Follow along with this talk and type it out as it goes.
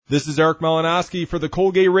This is Eric Malinowski for the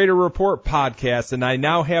Colgate Raider Report podcast, and I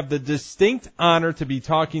now have the distinct honor to be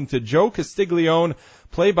talking to Joe Castiglione,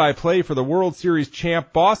 play-by-play for the World Series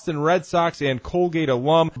champ, Boston Red Sox, and Colgate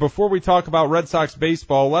alum. Before we talk about Red Sox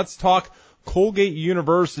baseball, let's talk Colgate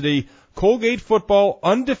University. Colgate football,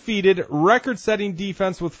 undefeated, record-setting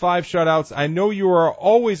defense with 5 shutouts. I know you are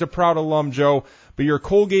always a proud alum, Joe, but your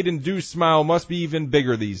Colgate-induced smile must be even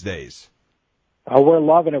bigger these days. Oh, we're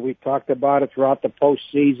loving it. We've talked about it throughout the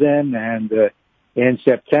postseason and in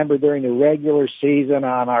September during the regular season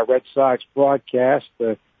on our Red Sox broadcast.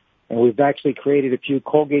 And we've actually created a few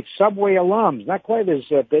Colgate Subway alums, not quite as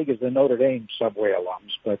big as the Notre Dame Subway alums,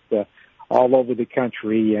 but all over the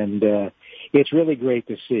country. And it's really great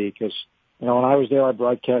to see because, you know, when I was there, I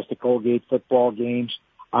broadcast the Colgate football games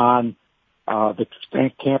on the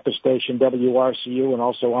campus station WRCU and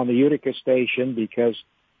also on the Utica station because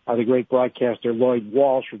the great broadcaster Lloyd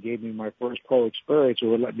Walsh, who gave me my first pro experience, who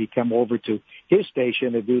would let me come over to his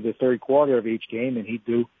station to do the third quarter of each game, and he'd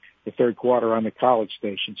do the third quarter on the college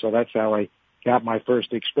station. So that's how I got my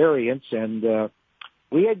first experience. And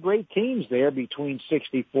we had great teams there between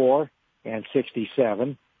 64 and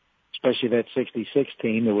 67, especially that 66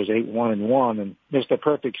 team that was 8-1-1 and missed a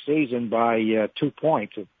perfect season by 2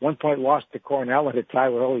 points. 1 point loss to Cornell and a tie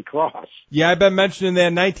with Holy Cross. Yeah, I've been mentioning that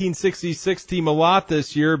 1966 team a lot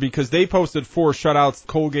this year because they posted 4 shutouts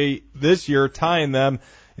Colgate this year, tying them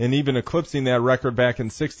and even eclipsing that record back in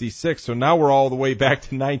 66. So now we're all the way back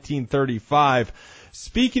to 1935.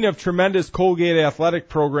 Speaking of tremendous Colgate athletic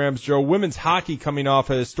programs, Joe, women's hockey coming off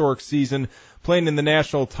a historic season, playing in the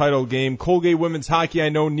national title game. Colgate women's hockey, I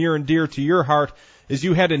know near and dear to your heart, is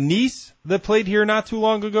you had a niece that played here not too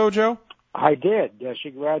long ago, Joe? I did.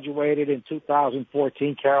 She graduated in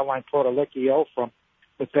 2014, Caroline Portalicchio from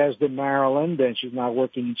Bethesda, Maryland, and she's now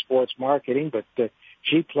working in sports marketing, but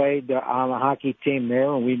she played on the hockey team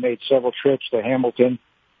there, and we made several trips to Hamilton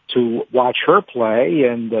to watch her play,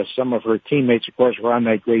 and some of her teammates, of course, were on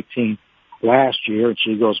that great team last year, and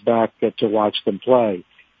she goes back to watch them play.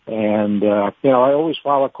 And, you know, I always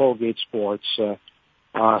follow Colgate sports,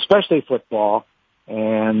 especially football.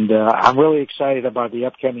 And, I'm really excited about the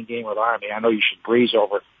upcoming game with Army. I know you should breeze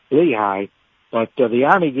over Lehigh, but the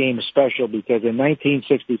Army game is special because in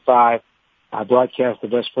 1965, I broadcast the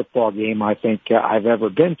best football game I think I've ever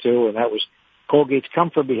been to, and that was Colgate's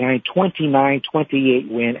come from behind 29-28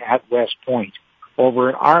 win at West Point over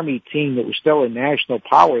an Army team that was still a national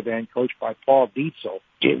power then, coached by Paul Dietzel.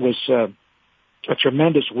 It was, a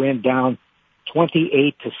tremendous win, down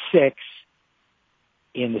 28-6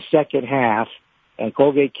 in the second half, and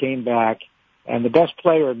Colgate came back. And the best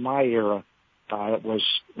player in my era was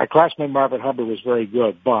my classmate Marvin Hubbard was very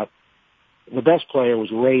good, but the best player was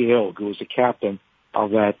Ray Ilg, who was the captain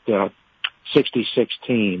of that 66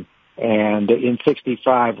 team. And in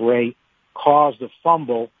 65, Ray caused a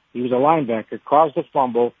fumble. He was a linebacker, caused a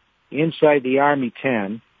fumble inside the Army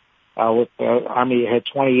 10. With Army had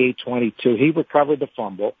 28-22. He recovered the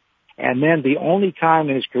fumble. And then the only time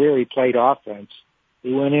in his career he played offense,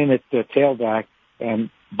 he went in at the tailback and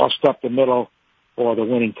busted up the middle for the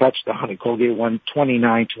winning touchdown, and Colgate won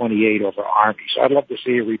 29-28 over Army. So I'd love to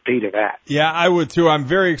see a repeat of that. Yeah, I would too. I'm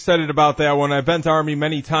very excited about that one. I've been to Army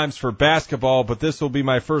many times for basketball, but this will be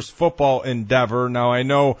my first football endeavor. Now, I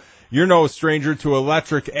know you're no stranger to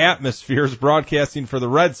electric atmospheres broadcasting for the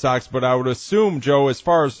Red Sox, but I would assume, Joe, as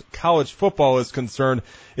far as college football is concerned,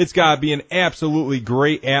 it's got to be an absolutely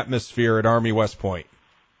great atmosphere at Army West Point.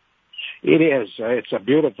 It is. It's a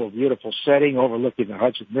beautiful, beautiful setting overlooking the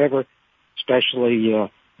Hudson River, especially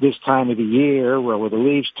this time of the year with the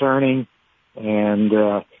leaves turning, and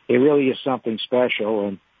it really is something special.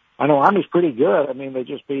 And I know Army's pretty good. I mean, they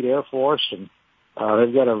just beat Air Force, and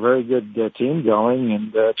they've got a very good team going,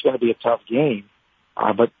 and it's going to be a tough game.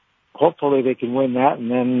 But hopefully they can win that, and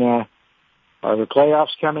then the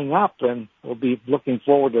playoffs coming up, and we'll be looking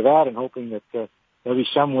forward to that and hoping that they'll be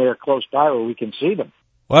somewhere close by where we can see them.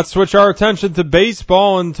 Let's switch our attention to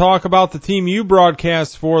baseball and talk about the team you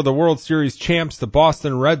broadcast for, the World Series champs, the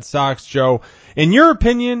Boston Red Sox, Joe. In your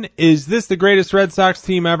opinion, is this the greatest Red Sox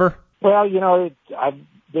team ever? Well, you know, I've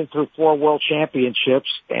been through 4 world championships,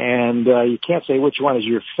 and you can't say which one is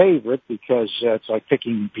your favorite because it's like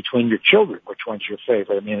picking between your children which one's your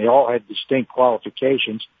favorite. I mean, they all had distinct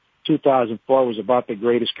qualifications. 2004 was about the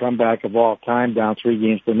greatest comeback of all time, down 3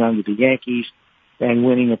 games to none to the Yankees, and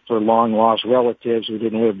winning it for long-lost relatives who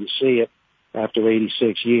didn't live to see it after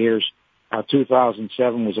 86 years.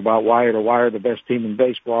 2007 was about wire to wire, the best team in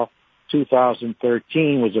baseball.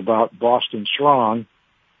 2013 was about Boston Strong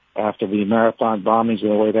after the marathon bombings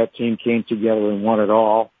and the way that team came together and won it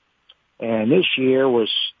all. And this year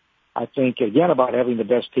was I think, again, about having the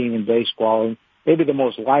best team in baseball and maybe the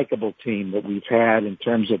most likable team that we've had in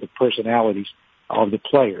terms of the personalities of the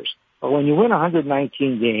players. But when you win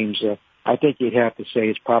 119 games, I think you'd have to say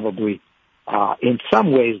it's probably, in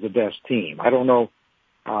some ways, the best team. I don't know.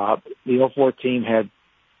 The 04 team had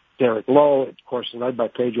Derek Lowe, of course, led by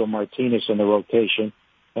Pedro Martinez in the rotation,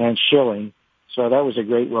 and Schilling. So that was a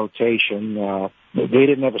great rotation. They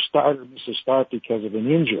didn't have a starter miss a start because of an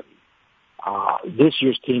injury. This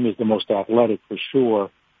year's team is the most athletic for sure.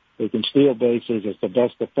 They can steal bases. It's the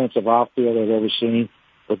best defensive outfield I've ever seen,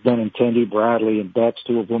 with Benintendi, Bradley, and Betts,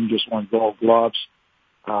 two of whom just won Gold Gloves.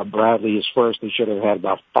 Bradley is first. He should have had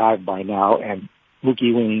about 5 by now. And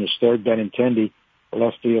Mookie winning is third. Benintendi, the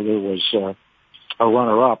left fielder, was a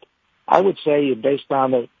runner-up. I would say, based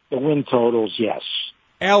on the win totals, yes.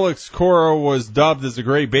 Alex Cora was dubbed as a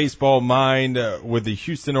great baseball mind with the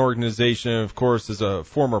Houston organization, of course, as a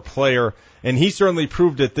former player, and he certainly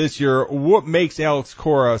proved it this year. What makes Alex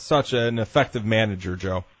Cora such an effective manager,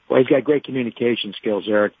 Joe? Well, he's got great communication skills,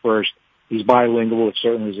 Eric. First, he's bilingual, which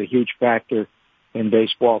certainly is a huge factor in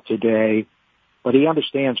baseball today. But he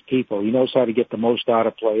understands people. He knows how to get the most out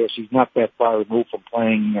of players. He's not that far removed from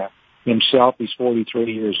playing himself. He's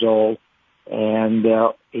 43 years old. And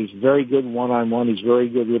he's very good one-on-one. He's very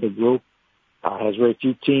good with a group. Has very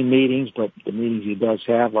few team meetings, but the meetings he does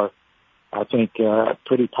have are, I think,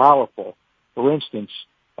 pretty powerful. For instance,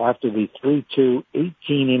 after the 3-2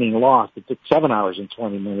 18-inning loss, it took 7 hours and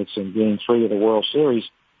 20 minutes in Game 3 of the World Series,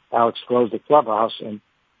 Alex closed the clubhouse and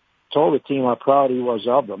told the team how proud he was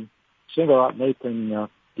of them, singled out Nathan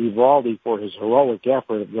Eovaldi for his heroic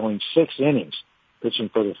effort of going 6 innings, pitching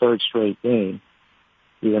for the 3rd straight game,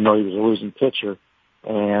 even though he was a losing pitcher,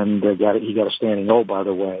 and he got a standing O, by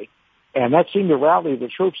the way. And that seemed to rally the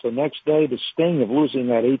troops. The next day, the sting of losing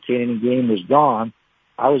that 18-inning game was gone.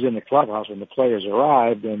 I was in the clubhouse when the players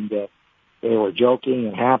arrived, and they were joking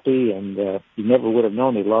and happy, and you never would have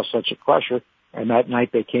known they'd lost such a crusher. And that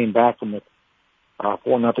night they came back from the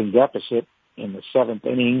 4-0 deficit in the 7th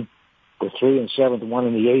inning, the 3 and 7th, 1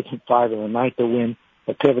 in the 8th, and 5 in the 9th to win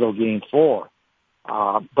the pivotal Game 4.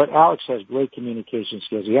 But Alex has great communication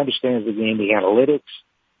skills. He understands the game, the analytics,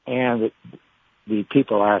 and the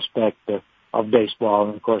people aspect of baseball.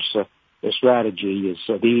 And, of course, the strategy is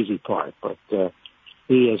the easy part. But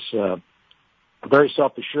he is a very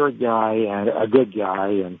self-assured guy and a good guy.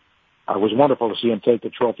 And it was wonderful to see him take the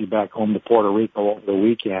trophy back home to Puerto Rico over the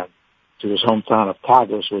weekend to his hometown of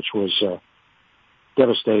Tagus, which was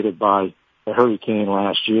devastated by the hurricane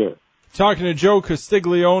last year. Talking to Joe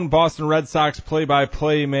Castiglione, Boston Red Sox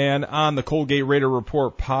play-by-play man on the Colgate Raider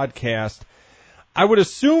Report podcast. I would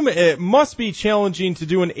assume it must be challenging to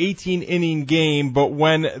do an 18-inning game, but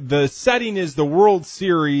when the setting is the World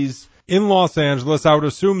Series in Los Angeles, I would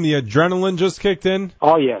assume the adrenaline just kicked in?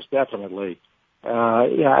 Oh, yes, definitely.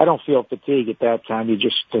 I don't feel fatigue at that time. You're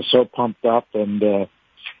just so pumped up, and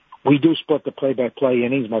we do split the play-by-play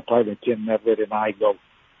innings. My partner, Tim Nevitt, and I go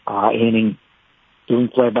inning doing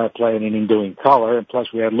play-by-play and inning doing color. And plus,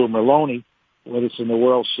 we had Lou Merloni with us in the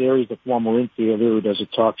World Series, the former infielder who does a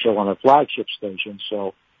talk show on a flagship station.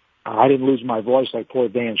 So I didn't lose my voice like poor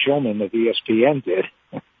Dan Shulman that ESPN did.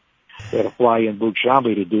 They had to fly in Boog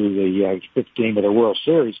Shambi to do the 5th game of the World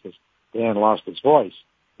Series because Dan lost his voice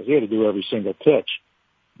because he had to do every single pitch.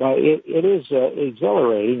 But it is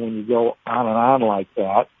exhilarating when you go on and on like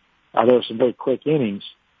that. There are some very quick innings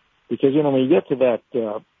because, when you get to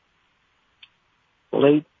that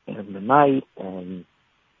late in the night and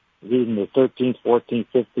leading the 13th, 14th,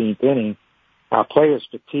 15th inning, players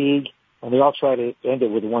fatigue, and they all try to end it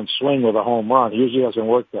with one swing with a home run. It usually doesn't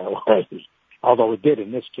work that way, although it did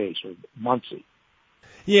in this case with Muncy.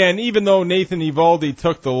 Yeah, and even though Nathan Eovaldi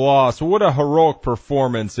took the loss, what a heroic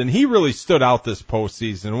performance, and he really stood out this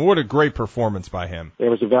postseason. What a great performance by him. It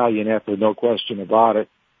was a valiant effort, no question about it.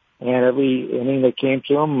 And every inning that came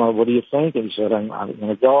to him, what do you think? And he said, I'm going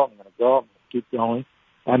to go, I'm going to keep going.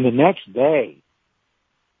 And the next day,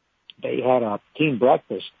 they had a team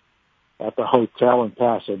breakfast at the hotel in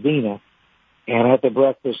Pasadena. And at the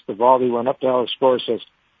breakfast, Eovaldi went up to Alex Cora and says,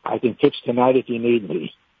 I can pitch tonight if you need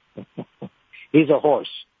me. He's a horse,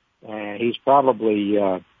 and he's probably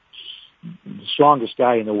the strongest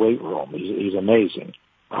guy in the weight room. He's amazing.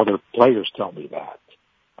 Other players tell me that.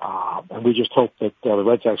 And we just hope that the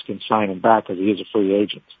Red Sox can sign him back because he is a free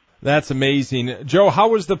agent. That's amazing. Joe, how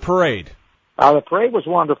was the parade? The parade was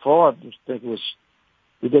wonderful. I just think it was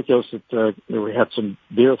ridiculous that we had some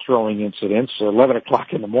beer throwing incidents. 11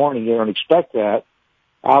 o'clock in the morning, you don't expect that.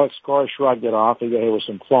 Alex Cora shrugged it off. He got hit with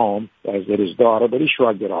some foam, as did his daughter, but he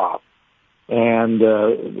shrugged it off.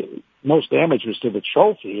 And most damage was to the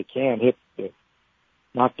trophy. It can't hit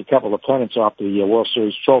knocked a couple of pennants off the World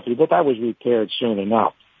Series trophy, but that was repaired soon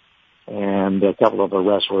enough. And a couple of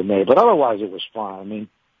arrests were made. But otherwise, it was fun. I mean,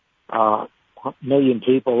 1 million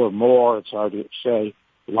people or more, it's hard to say,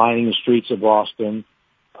 lining the streets of Boston.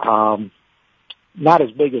 Not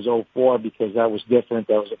as big as '04 because that was different.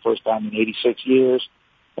 That was the first time in 86 years.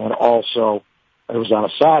 And also, it was on a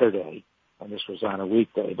Saturday, and this was on a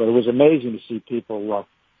weekday. But it was amazing to see people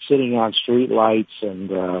sitting on street lights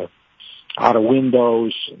and out of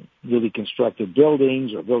windows, newly constructed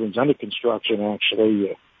buildings or buildings under construction,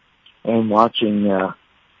 actually, and watching our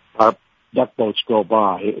duck boats go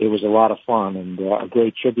by. It was a lot of fun and a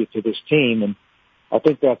great tribute to this team. And I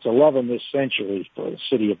think that's 11 this century for the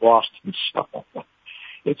city of Boston. So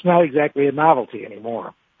it's not exactly a novelty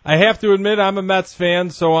anymore. I have to admit I'm a Mets fan,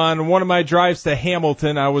 so on one of my drives to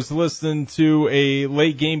Hamilton, I was listening to a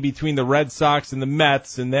late game between the Red Sox and the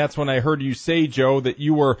Mets, and that's when I heard you say, Joe, that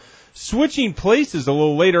you were switching places a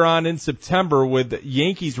little later on in September with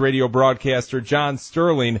Yankees radio broadcaster John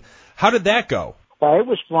Sterling. How did that go? It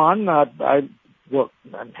was fun. I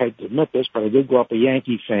hate to admit this, but I did grow up a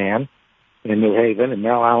Yankee fan in New Haven, and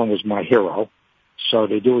Mel Allen was my hero. So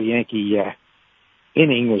to do a Yankee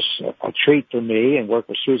inning was a treat for me, and work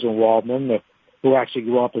with Susan Waldman, who actually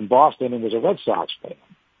grew up in Boston and was a Red Sox fan.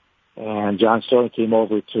 And John Sterling came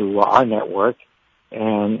over to our network,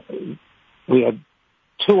 and we had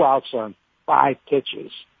 2 outs on 5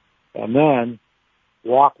 pitches, and then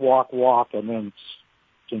walk, and then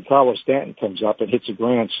Giancarlo Stanton comes up and hits a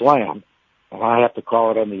grand slam, and I have to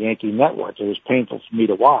call it on the Yankee network. It was painful for me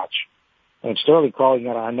to watch. And Sterling calling it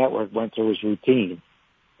on our network went through his routine.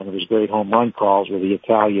 And it was great home run calls with the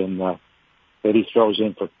Italian that he throws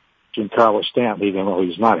in for Giancarlo Stanton, even though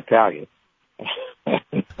he's not Italian.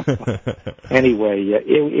 Anyway,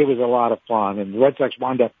 it was a lot of fun. And the Red Sox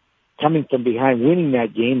wound up coming from behind, winning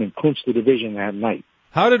that game, and clinched the division that night.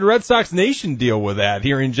 How did Red Sox Nation deal with that,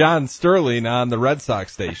 hearing John Sterling on the Red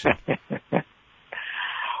Sox station?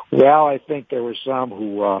 Well, I think there were some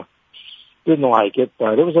who didn't like it,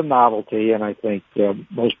 but it was a novelty, and I think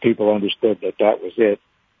most people understood that was it.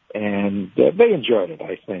 And they enjoyed it,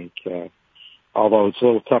 I think, although it's a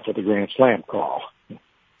little tough with the Grand Slam call.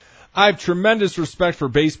 I have tremendous respect for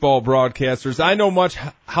baseball broadcasters. I know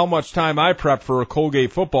how much time I prep for a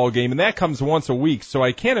Colgate football game, and that comes once a week, so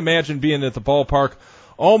I can't imagine being at the ballpark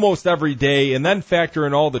almost every day and then factor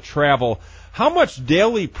in all the travel. How much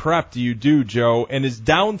daily prep do you do, Joe, and is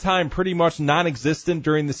downtime pretty much non-existent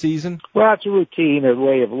during the season? Well, it's a routine, a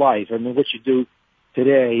way of life. I mean, what you do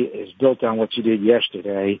today is built on what you did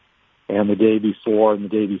yesterday and the day before and the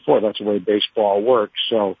day before. That's the way baseball works.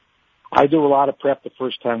 So I do a lot of prep the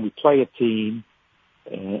first time we play a team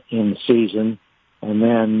in the season, and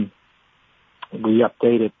then we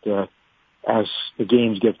update it as the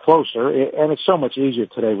games get closer. And it's so much easier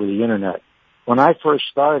today with the Internet. When I first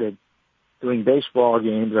started doing baseball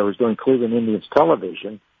games, I was doing Cleveland Indians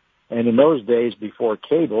television, and in those days before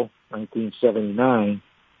cable, 1979,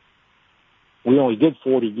 we only did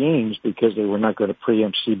 40 games because they were not going to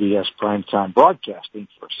preempt CBS primetime broadcasting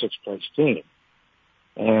for a 6-place team.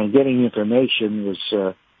 And getting information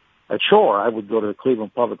was a chore. I would go to the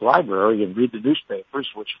Cleveland Public Library and read the newspapers,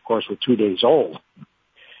 which, of course, were 2 days old.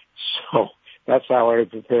 So that's how I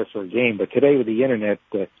would prepare for a game. But today with the Internet,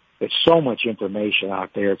 there's so much information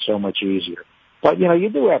out there. It's so much easier. But, you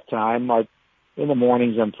do have time. In the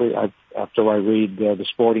mornings, I'm free. After I read the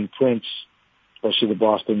sporting prints, especially the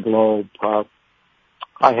Boston Globe,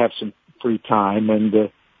 I have some free time.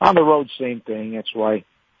 And on the road, same thing. That's why,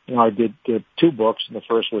 I did 2 books. And the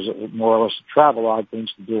first was more or less a travelogue,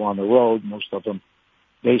 things to do on the road, most of them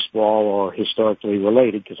baseball or historically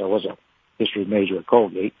related, because I was a history major at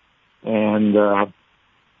Colgate. And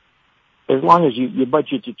as long as you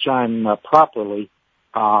budget your time properly,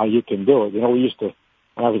 you can do it. We used to,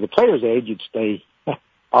 when I was a player's age, you'd stay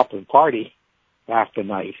up and party half the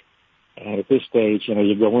night. And at this stage,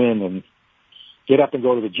 you go in and get up and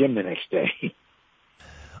go to the gym the next day.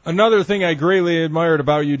 Another thing I greatly admired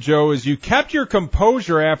about you, Joe, is you kept your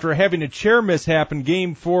composure after having a chair mishap in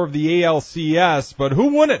Game 4 of the ALCS, but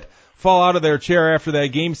who wouldn't fall out of their chair after that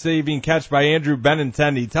game-saving catch by Andrew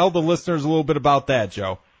Benintendi? Tell the listeners a little bit about that,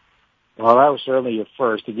 Joe. Well, that was certainly a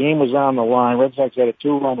first. The game was on the line. Red Sox had a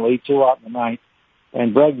 2-run lead, 2 out in the ninth,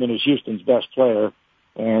 and Bregman is Houston's best player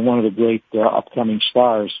and one of the great upcoming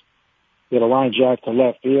stars. He had a line drive to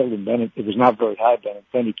left field, and it was not very high.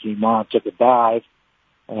 Benintendi came on, took a dive,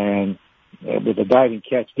 and with a diving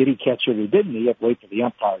catch, did he catch it or didn't he? You have to wait for the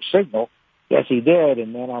umpire's signal. Yes, he did,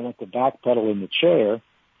 and then I went to backpedal in the chair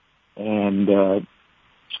and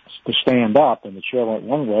to stand up, and the chair went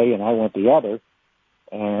one way, and I went the other.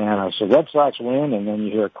 And I said, Red Sox win, and then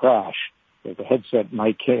you hear a crash. The headset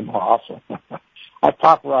mic came off. I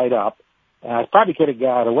popped right up. And I probably could have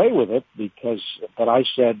got away with it but I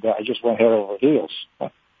said, I just went head over heels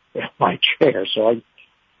in my chair. So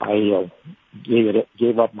I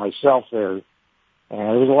gave up myself there.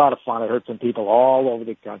 And it was a lot of fun. I heard some people all over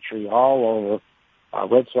the country, all over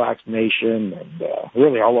Red Sox Nation, and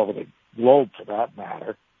really all over the globe for that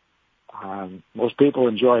matter. Most people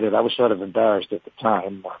enjoyed it. I was sort of embarrassed at the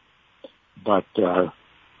time, but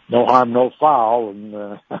no harm, no foul,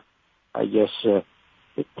 and I guess the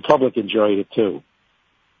public enjoyed it too.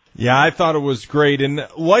 Yeah, I thought it was great. And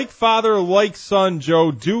like father, like son,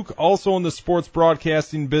 Joe, Duke also in the sports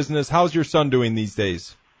broadcasting business. How's your son doing these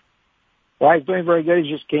days? Well, he's doing very good.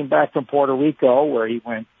 He just came back from Puerto Rico, where he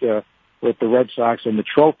went with the Red Sox and the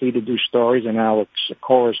Trophy to do stories in Alex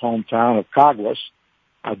Cora's hometown of Coglis.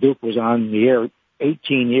 Duke was on the air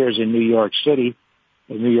 18 years in New York City,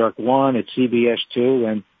 in New York 1, at CBS 2,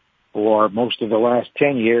 and for most of the last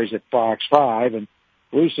 10 years at Fox 5. And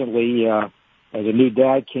recently, as a new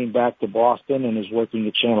dad, came back to Boston and is working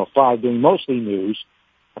at Channel 5, doing mostly news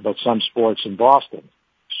about some sports in Boston.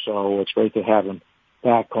 So it's great to have him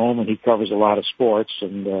back home, and he covers a lot of sports,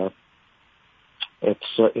 and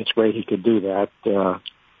it's great he could do that.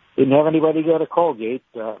 Didn't have anybody go to Colgate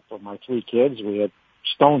for my three kids. We had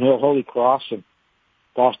Stonehill, Holy Cross, and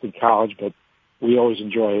Boston College, but we always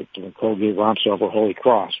enjoy it when Colgate romps over Holy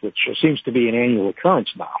Cross, which seems to be an annual occurrence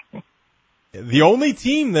now. The only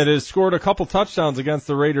team that has scored a couple touchdowns against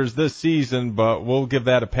the Raiders this season, but we'll give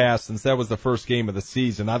that a pass since that was the first game of the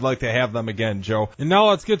season. I'd like to have them again, Joe. And now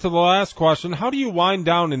let's get to the last question. How do you wind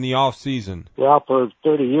down in the off season? Well, for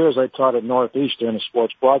 30 years I taught at Northeastern, a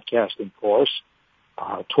sports broadcasting course.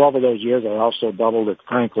 12 of those years I also doubled at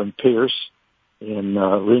Franklin Pierce in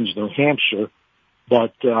Rindge, New Hampshire.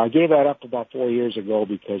 But I gave that up about 4 years ago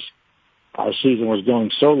because our season was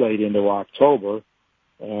going so late into October.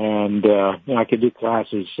 And, I could do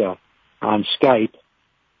classes on Skype,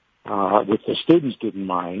 which the students didn't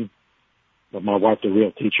mind, but my wife, the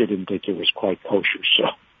real teacher, didn't think it was quite kosher.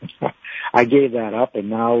 So I gave that up,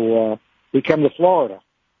 and now we come to Florida.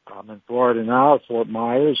 I'm in Florida now at Fort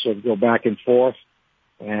Myers, so go back and forth.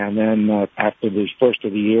 And then after the first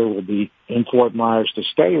of the year, we'll be in Fort Myers to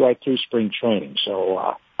stay right through spring training. So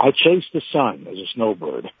I chase the sun as a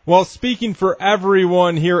snowbird. Well, speaking for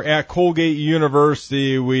everyone here at Colgate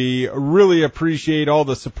University, we really appreciate all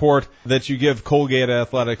the support that you give Colgate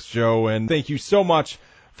Athletics, Joe, and thank you so much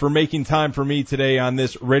for making time for me today on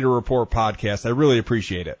this Raider Report podcast. I really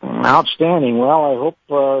appreciate it. Outstanding. Well, I hope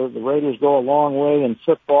the Raiders go a long way in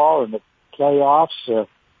football and the playoffs. It'd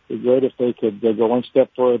be great if they could go one step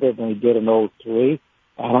further than they did in 2003.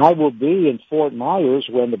 And I will be in Fort Myers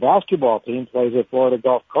when the basketball team plays at Florida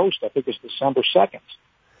Gulf Coast. I think it's December 2nd.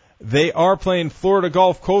 They are playing Florida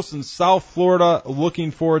Gulf Coast in South Florida.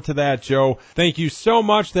 Looking forward to that, Joe. Thank you so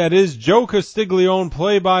much. That is Joe Castiglione,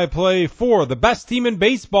 play-by-play for the best team in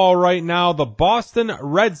baseball right now, the Boston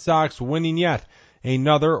Red Sox, winning yet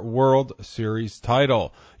another World Series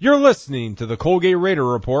title. You're listening to the Colgate Raider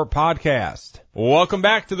Report podcast. Welcome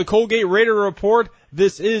back to the Colgate Raider Report.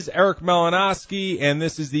 This is Eric Malinowski, and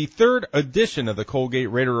this is the third edition of the Colgate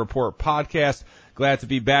Raider Report podcast. Glad to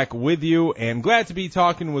be back with you, and glad to be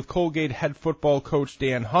talking with Colgate head football coach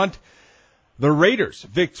Dan Hunt. The Raiders,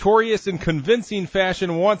 victorious in convincing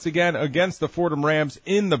fashion once again against the Fordham Rams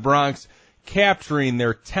in the Bronx, capturing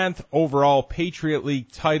their 10th overall Patriot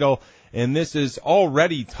League title. And this is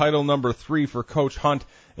already title number 3 for Coach Hunt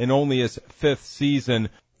in only his 5th season.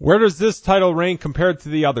 Where does this title rank compared to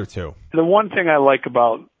the other two? The one thing I like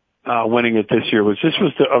about winning it this year was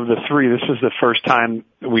of the three, this was the first time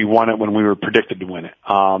we won it when we were predicted to win it.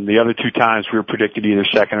 The other two times we were predicted either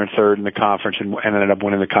second or third in the conference and ended up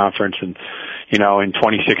winning the conference. And, in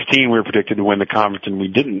 2016 we were predicted to win the conference and we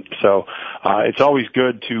didn't. So, it's always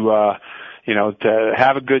good to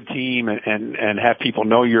have a good team and have people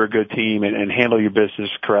know you're a good team and handle your business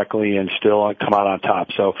correctly and still come out on top.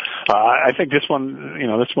 So, I think this one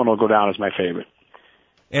will go down as my favorite.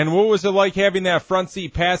 And what was it like having that front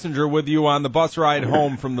seat passenger with you on the bus ride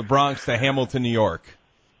home from the Bronx to Hamilton, New York?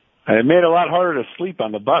 It made it a lot harder to sleep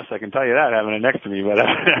on the bus, I can tell you that, having it next to me, but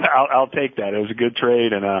I'll take that. It was a good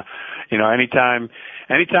trade, and anytime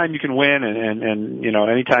you can win and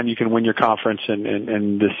anytime you can win your conference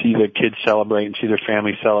and to see the kids celebrate and see their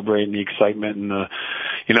families celebrate and the excitement and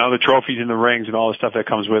the trophies and the rings and all the stuff that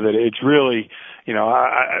comes with it, it's really,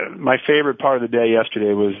 my favorite part of the day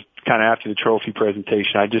yesterday was kind of after the trophy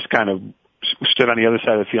presentation. I just kind of stood on the other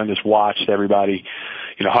side of the field and just watched everybody,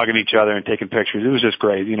 hugging each other and taking pictures. It was just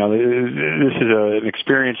great. This is an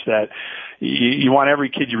experience that you want every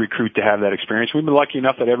kid you recruit to have that experience. We've been lucky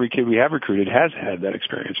enough that every kid we have recruited has had that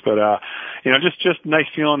experience. But, just nice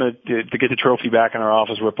feeling to get the trophy back in our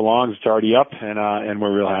office where it belongs. It's already up, and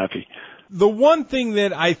we're real happy. The one thing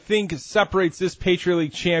that I think separates this Patriot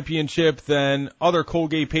League championship than other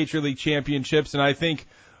Colgate Patriot League championships, and I think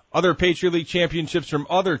other Patriot League championships from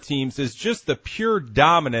other teams, is just the pure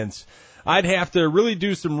dominance. I'd have to really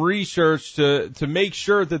do some research to make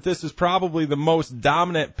sure that this is probably the most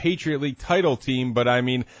dominant Patriot League title team, but I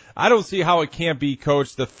mean, I don't see how it can't be,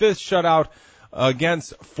 Coach. The 5th shutout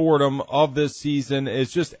against Fordham of this season is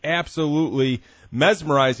just absolutely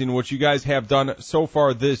mesmerizing what you guys have done so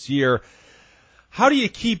far this year. How do you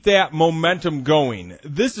keep that momentum going?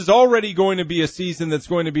 This is already going to be a season that's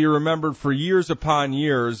going to be remembered for years upon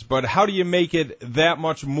years, but how do you make it that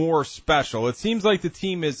much more special? It seems like the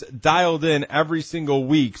team is dialed in every single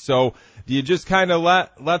week, so do you just kind of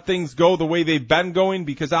let things go the way they've been going?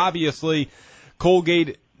 Because obviously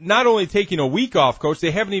Colgate not only taking a week off, Coach,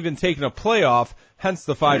 they haven't even taken a playoff, hence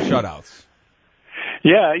the 5 shutouts.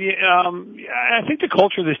 Yeah, I think the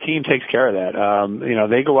culture of this team takes care of that.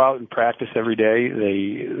 They go out and practice every day.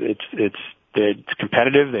 It's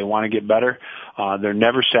competitive. They want to get better. They're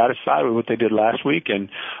never satisfied with what they did last week. And,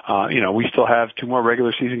 we still have 2 more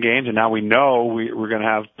regular season games, and now we know we're going to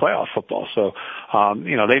have playoff football. So,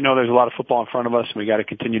 they know there's a lot of football in front of us, and we got to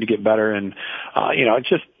continue to get better. And, it's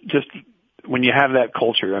just when you have that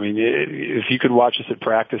culture, I mean, if you could watch us at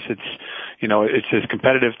practice, it's as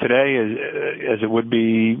competitive today as it would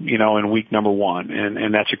be, in week number 1.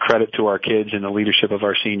 And that's a credit to our kids and the leadership of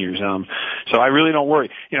our seniors. So I really don't worry.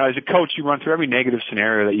 As a coach, you run through every negative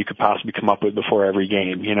scenario that you could possibly come up with before every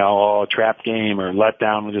game, a trap game or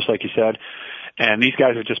letdown, just like you said. And these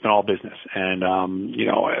guys have just been all business. And,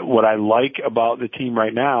 what I like about the team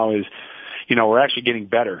right now is, we're actually getting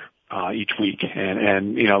better each week.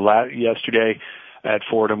 And yesterday at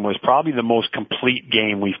Fordham was probably the most complete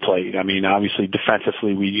game we've played. I mean, obviously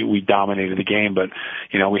defensively we dominated the game, but,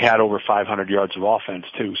 we had over 500 yards of offense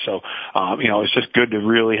too. So, it's just good to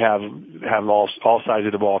really have all sides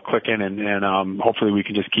of the ball clicking and hopefully we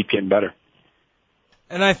can just keep getting better.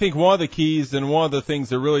 And I think one of the keys and one of the things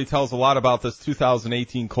that really tells a lot about this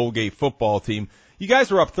 2018 Colgate football team, you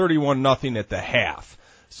guys were up 31-0 at the half.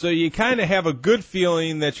 So you kind of have a good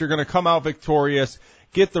feeling that you're going to come out victorious,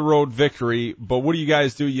 get the road victory, but what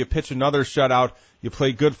do? You pitch another shutout, you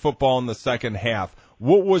play good football in the second half.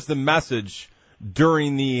 What was the message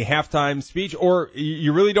during the halftime speech? Or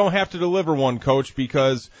you really don't have to deliver one, Coach,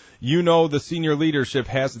 because the senior leadership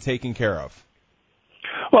has it taken care of.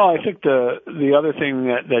 Well, I think the other thing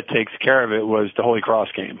that takes care of it was the Holy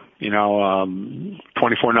Cross game. 24-0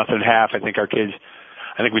 at half. I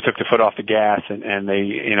think we took the foot off the gas and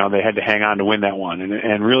they had to hang on to win that one.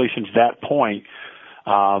 And really since that point,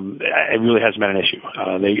 it really hasn't been an issue.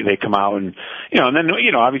 They come out and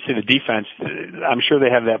then, obviously the defense, I'm sure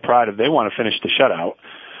they have that pride of they want to finish the shutout.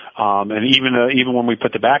 And even when we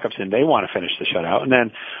put the backups in, they want to finish the shutout. And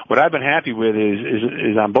then what I've been happy with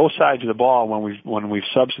is on both sides of the ball when we've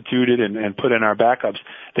substituted and put in our backups,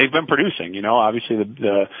 they've been producing. Obviously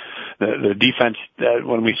the defense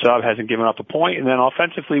when we sub hasn't given up a point, and then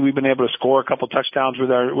offensively we've been able to score a couple touchdowns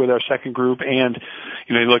with our second group. And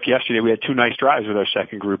look, yesterday we had 2 nice drives with our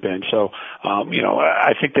second group in. So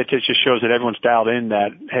I think that just shows that everyone's dialed in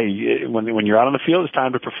that hey, when you're out on the field, it's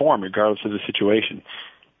time to perform regardless of the situation.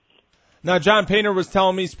 Now, John Painter was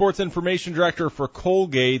telling me, sports information director for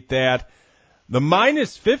Colgate, that the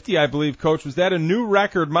minus 50, I believe, Coach, was that a new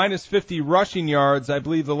record, minus 50 rushing yards? I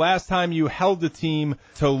believe the last time you held the team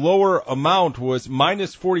to lower amount was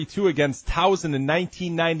minus 42 against Towson in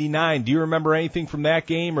 1999. Do you remember anything from that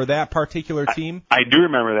game or that particular team? I do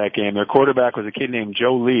remember that game. Their quarterback was a kid named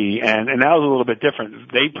Joe Lee, and that was a little bit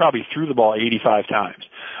different. They probably threw the ball 85 times.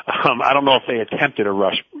 I don't know if they attempted a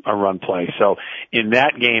run play. So in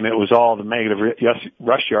that game, it was all the negative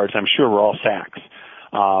rush yards. I'm sure were all sacks.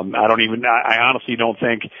 I honestly don't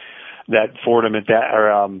think that Fordham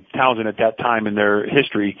Townsend at that time in their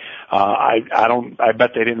history, I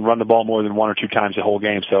bet they didn't run the ball more than 1 or 2 times the whole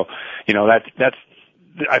game. So,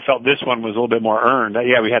 I felt this one was a little bit more earned.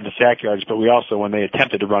 Yeah, we had the sack yards, but we also, when they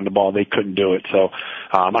attempted to run the ball, they couldn't do it. So,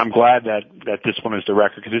 I'm glad that this one is the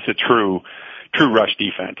record because it's a true rush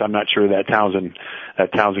defense. I'm not sure that Townsend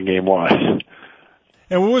game was.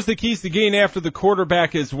 And what was the keys to gain after the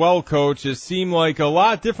quarterback as well, Coach? It seemed like a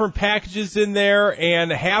lot of different packages in there,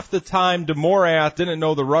 and half the time DeMorath didn't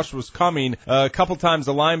know the rush was coming. A couple times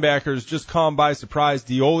the linebackers just caught him by surprise.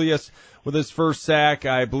 Deolius with his first sack.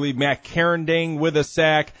 I believe Matt Carendang with a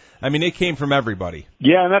sack. I mean, it came from everybody.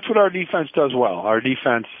 Yeah, and that's what our defense does well. Our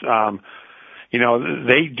defense,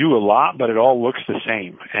 they do a lot, but it all looks the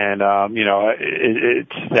same. And,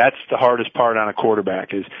 that's the hardest part on a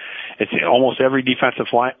quarterback is it's almost every defensive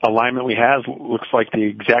alignment we have looks like the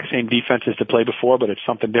exact same defense as to play before, but it's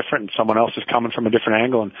something different and someone else is coming from a different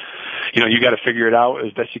angle. And, you got to figure it out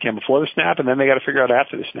as best you can before the snap, and then they got to figure out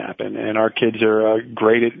after the snap. And our kids are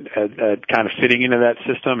great at kind of fitting into that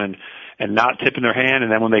system and not tipping their hand.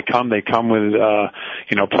 And then when they come with,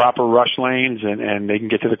 proper rush lanes and they can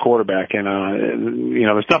get to the quarterback. And,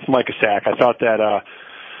 there's nothing like a sack. I thought that,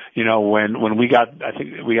 when I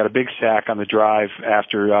think we got a big sack on the drive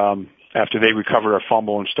after they recovered our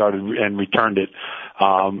fumble and returned it.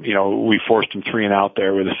 We forced them 3 and out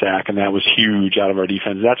there with a sack, and that was huge out of our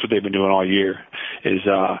defense. That's what they've been doing all year is,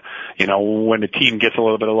 when the team gets a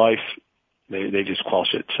little bit of life, they just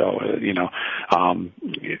squelch it. So,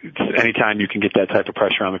 anytime you can get that type of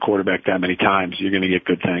pressure on the quarterback that many times, you're going to get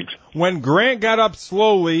good things. When Grant got up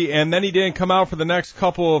slowly and then he didn't come out for the next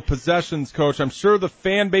couple of possessions, Coach, I'm sure the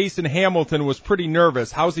fan base in Hamilton was pretty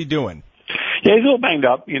nervous. How's he doing? Yeah, he's a little banged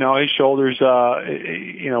up. His shoulders,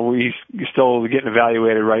 he's still getting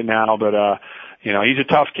evaluated right now, but, he's a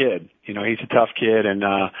tough kid. He's a tough kid, and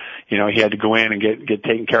he had to go in and get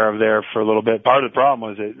taken care of there for a little bit. Part of the problem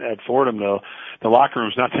was at Fordham, the locker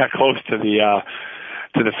room's not that close to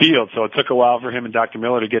the field, so it took a while for him and Dr.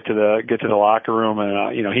 Miller to get to the locker room,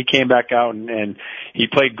 and he came back out and he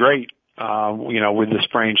played great. With the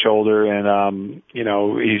sprained shoulder, and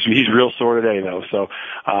he's real sore today though. So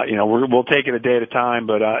we'll take it a day at a time,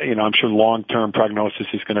 but I'm sure long-term prognosis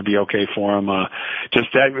is going to be okay for him.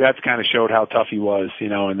 That's kind of showed how tough he was,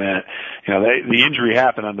 and that the injury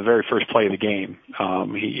happened on the very first play of the game.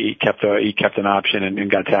 He kept an option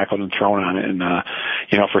and got tackled and thrown on it,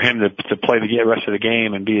 and for him to play the rest of the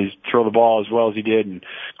game and throw the ball as well as he did and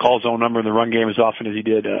call his own number in the run game as often as he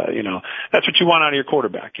did, that's what you want out of your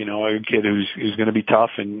quarterback. A kid who's going to be tough,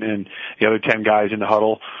 and the other 10 guys in the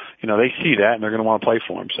huddle, they see that and they're going to want to play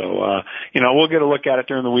for him. So, we'll get a look at it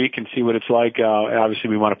during the week and see what it's like. Obviously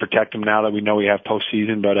we want to protect him now that we know we have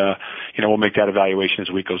postseason, but, we'll make that evaluation as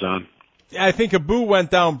the week goes on. I think Abu went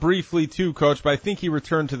down briefly too, Coach, but I think he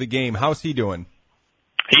returned to the game. How's he doing?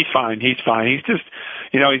 He's fine. He's just,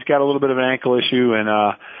 he's got a little bit of an ankle issue,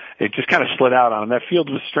 and, it just kind of slid out on him. That field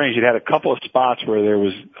was strange. It had a couple of spots where there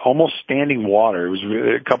was almost standing water. It was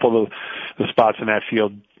a couple of the spots in that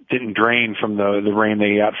field didn't drain from the rain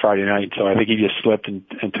they got Friday night. So I think he just slipped and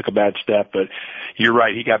took a bad step. But you're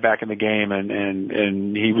right. He got back in the game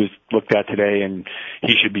and he was looked at today, and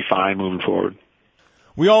he should be fine moving forward.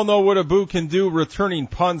 We all know what Abu can do returning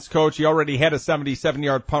punts, Coach. He already had a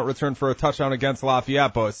 77-yard punt return for a touchdown against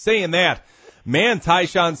Lafayette. But saying that, man,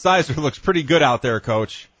 Tyshawn Sizer looks pretty good out there,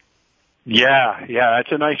 Coach. Yeah,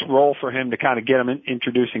 that's a nice role for him to kind of get him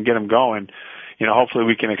introduced and get him going. Hopefully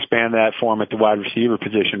we can expand that for him at the wide receiver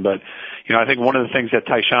position. But, I think one of the things that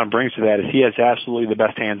Tyshawn brings to that is he has absolutely the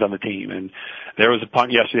best hands on the team. And there was a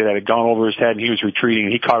punt yesterday that had gone over his head and he was retreating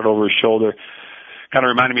and he caught it over his shoulder. Kind of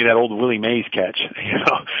reminded me of that old Willie Mays catch,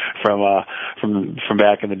 from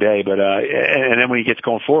back in the day. But, and then when he gets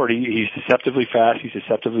going forward, he's deceptively fast, he's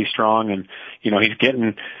deceptively strong, and, he's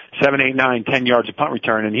getting 7, 8, 9, 10 yards of punt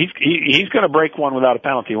return, and he's going to break one without a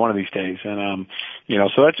penalty one of these days. And,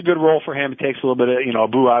 so that's a good role for him. It takes a little bit of,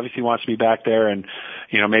 Abu obviously wants to be back there, and,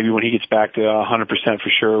 maybe when he gets back to 100%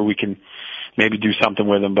 for sure, we can maybe do something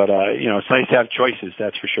with him. But, it's nice to have choices,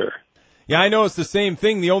 that's for sure. Yeah, I know it's the same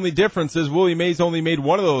thing. The only difference is Willie Mays only made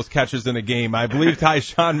one of those catches in a game. I believe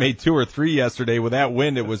Tyshawn made 2 or 3 yesterday. With that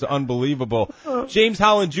wind, it was unbelievable. James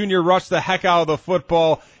Holland Jr. rushed the heck out of the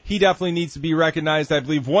football. He definitely needs to be recognized. I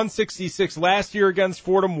believe 166 last year against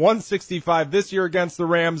Fordham, 165 this year against the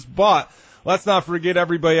Rams. But let's not forget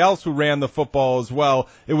everybody else who ran the football as well.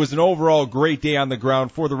 It was an overall great day on the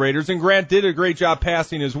ground for the Raiders. And Grant did a great job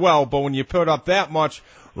passing as well. But when you put up that much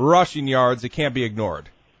rushing yards, it can't be ignored.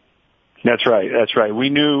 That's right.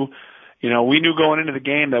 We knew going into the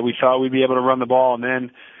game that we thought we'd be able to run the ball, and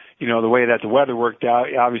then, the way that the weather worked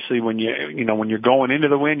out, obviously when you're going into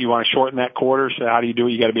the wind, you want to shorten that quarter. So how do you do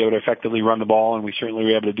it? You got to be able to effectively run the ball, and we certainly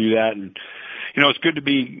were able to do that. And, it's good to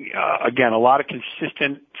be, again, a lot of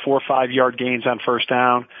consistent 4 or 5 yard gains on first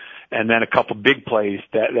down, and then a couple big plays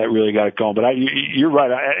that really got it going. But you're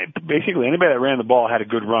right. Basically anybody that ran the ball had a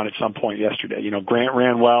good run at some point yesterday. Grant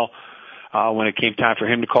ran well. when it came time for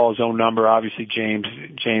him to call his own number. Obviously, James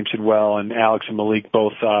did well, and Alex and Malik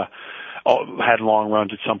both had long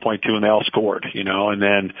runs at some point too, and they all scored, and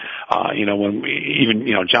then,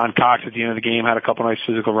 when John Cox at the end of the game had a couple nice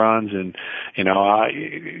physical runs, and,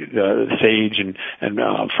 Sage and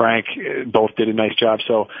Frank both did a nice job.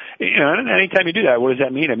 So, anytime you do that, what does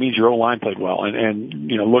that mean? It means your O-line played well.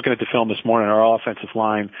 And, looking at the film this morning, our offensive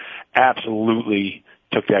line absolutely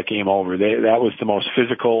took that game over. That was the most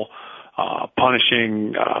physical,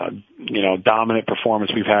 punishing, dominant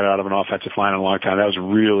performance we've had out of an offensive line in a long time. That was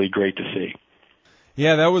really great to see.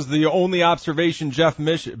 Yeah, that was the only observation Jeff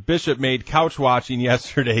Bishop made couch watching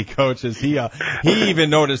yesterday, Coach, as he even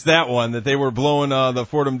noticed that one, that they were blowing the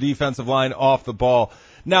Fordham defensive line off the ball.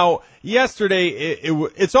 Now, yesterday,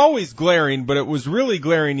 it's always glaring, but it was really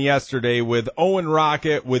glaring yesterday with Owen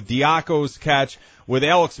Rocket, with Diaco's catch, with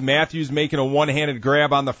Alex Matthews making a one-handed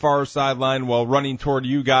grab on the far sideline while running toward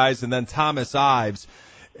you guys, and then Thomas Ives.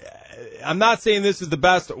 I'm not saying this is the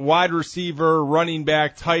best wide receiver, running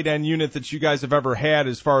back, tight end unit that you guys have ever had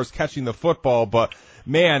as far as catching the football, but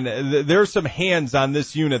man, there's some hands on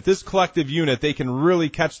this unit, this collective unit. They can really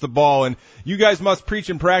catch the ball, and you guys must preach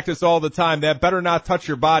and practice all the time. That better not touch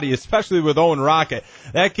your body, especially with Owen Rocket.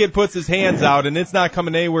 That kid puts his hands out, and it's not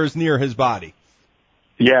coming anywhere near his body.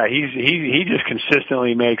 Yeah, he just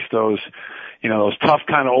consistently makes those tough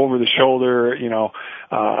kind of over the shoulder,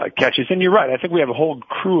 catches. And you're right. I think we have a whole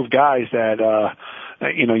crew of guys that,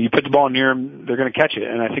 you put the ball near them, they're going to catch it.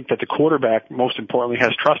 And I think that the quarterback, most importantly,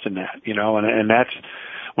 has trust in that, and that's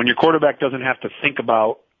when your quarterback doesn't have to think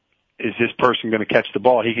about, is this person going to catch the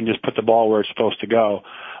ball? He can just put the ball where it's supposed to go.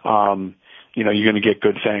 You're going to get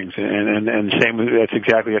good things. And same, that's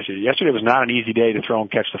exactly yesterday. Yesterday was not an easy day to throw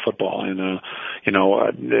and catch the football. And,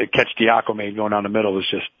 the catch Diaco made going down the middle was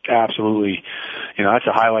just absolutely, that's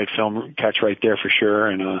a highlight film catch right there for sure.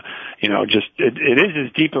 And, it is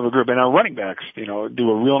as deep of a group. And our running backs, do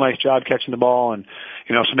a real nice job catching the ball. And,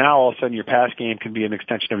 so now all of a sudden your pass game can be an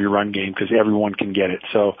extension of your run game because everyone can get it.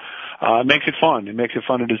 So, it makes it fun. It makes it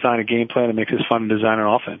fun to design a game plan. It makes it fun to design an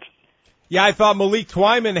offense. Yeah, I thought Malik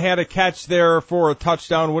Twyman had a catch there for a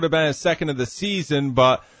touchdown, would have been his second of the season,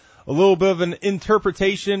 but a little bit of an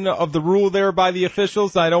interpretation of the rule there by the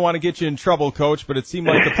officials. I don't want to get you in trouble, Coach, but it seemed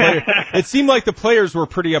like the players were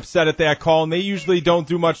pretty upset at that call, and they usually don't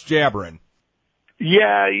do much jabbering.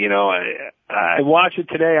 Yeah, I watched it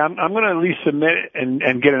today. I'm going to at least submit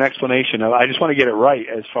and get an explanation. I just want to get it right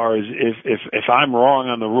as far as if I'm wrong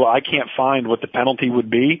on the rule. I can't find what the penalty would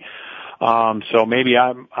be. So maybe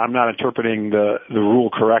I'm not interpreting the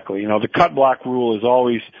rule correctly. The cut block rule is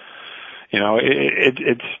always,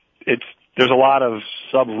 it's there's a lot of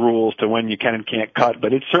sub rules to when you can and can't cut,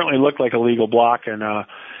 but it certainly looked like a legal block. And,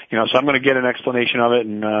 so I'm going to get an explanation of it.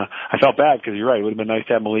 And, I felt bad because you're right. It would have been nice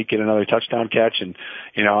to have Malik get another touchdown catch. And,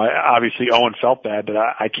 obviously Owen felt bad, but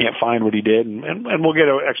I can't find what he did. And we'll get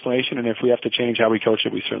an explanation. And if we have to change how we coach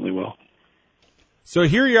it, we certainly will. So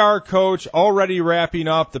here you are, Coach, already wrapping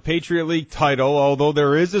up the Patriot League title, although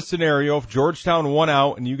there is a scenario if Georgetown won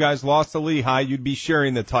out and you guys lost to Lehigh, you'd be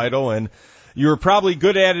sharing the title, and you were probably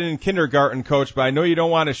good at it in kindergarten, Coach, but I know you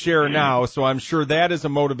don't want to share now, so I'm sure that is a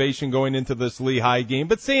motivation going into this Lehigh game.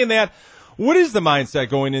 But saying that, what is the mindset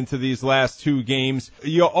going into these last two games?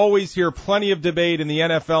 You'll always hear plenty of debate in the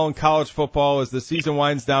NFL and college football as the season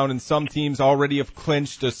winds down, and some teams already have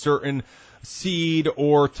clinched a certain seed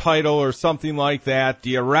or title or something like that. Do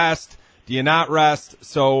you rest? Do you not rest?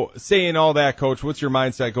 So saying all that, Coach, what's your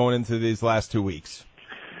mindset going into these last 2 weeks?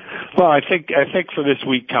 Well, I think for this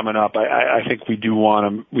week coming up, I think we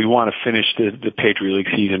want to finish the Patriot League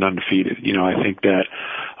season undefeated. I think that,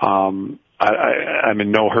 I'm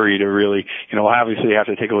in no hurry to really, obviously have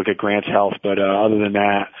to take a look at Grant's health, but, other than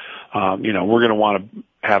that, we're going to want to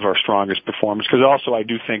have our strongest performance because also I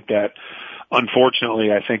do think that,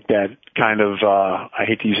 unfortunately, I think that kind of, I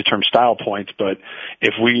hate to use the term style points, but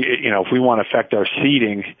if we want to affect our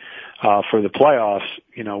seeding, for the playoffs,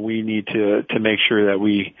 we need to make sure that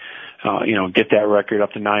we, get that record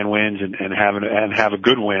up to 9 wins and have a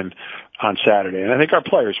good win on Saturday. And I think our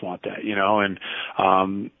players want that, and,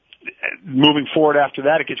 moving forward after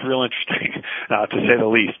that, it gets real interesting, to say the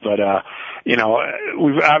least. But,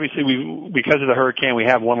 because of the hurricane, we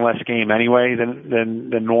have one less game anyway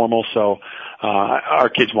than normal. So, our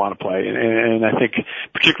kids want to play. And I think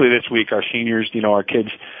particularly this week, our seniors, our kids,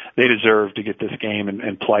 they deserve to get this game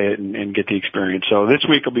and play it and get the experience. So this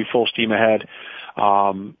week will be full steam ahead.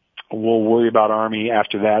 We'll worry about Army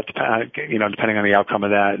after that, depending on the outcome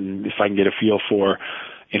of that. And if I can get a feel for,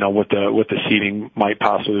 what the seeding might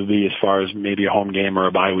possibly be as far as maybe a home game or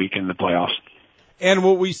a bye week in the playoffs. And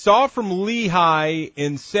what we saw from Lehigh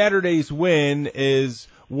in Saturday's win is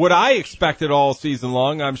what I expected all season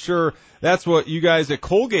long. I'm sure that's what you guys at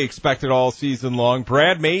Colgate expected all season long.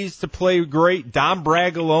 Brad Mays to play great, Dom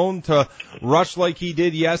Bragalone to rush like he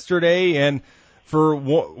did yesterday, and for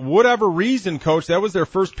whatever reason, Coach, that was their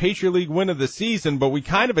first Patriot League win of the season, but we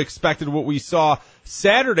kind of expected what we saw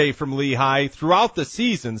Saturday from Lehigh throughout the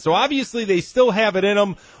season. So obviously they still have it in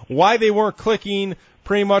them. Why they weren't clicking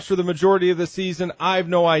pretty much for the majority of the season, I have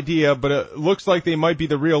no idea, but it looks like they might be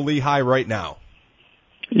the real Lehigh right now.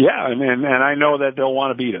 Yeah, and I know that they'll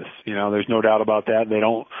want to beat us. You know, there's no doubt about that. They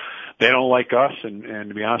don't like us, and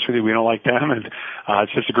to be honest with you, we don't like them, and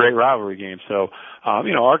it's just a great rivalry game. So,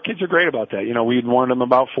 you know, our kids are great about that. You know, we'd warned them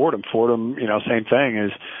about Fordham. Fordham, you know, same thing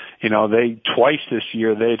is, you know, they twice this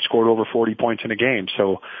year they had scored over 40 points in a game.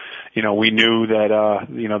 So, you know, we knew that,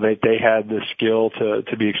 you know, they had the skill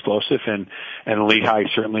to be explosive, and Lehigh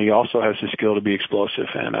certainly also has the skill to be explosive.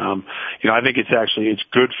 And, you know, I think it's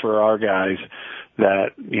good for our guys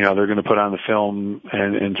that, you know, they're going to put on the film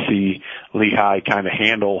and see Lehigh kind of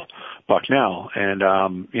handle Bucknell.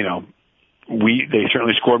 And, you know, they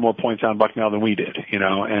certainly scored more points on Bucknell than we did, you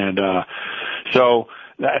know, and, so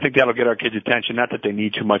I think that'll get our kids' attention. Not that they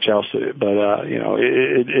need too much else, but, you know,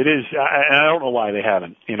 it is, I don't know why they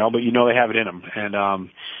haven't, you know, but you know they have it in them.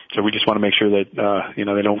 And, so we just want to make sure that, you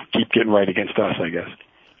know, they don't keep getting right against us, I guess.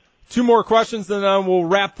 Two more questions, then we'll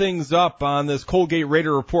wrap things up on this Colgate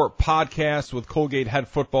Raider Report podcast with Colgate head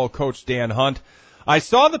football coach Dan Hunt. I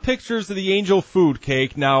saw the pictures of the angel food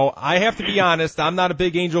cake. Now, I have to be honest, I'm not a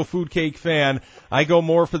big angel food cake fan. I go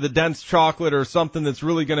more for the dense chocolate or something that's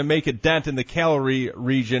really going to make a dent in the calorie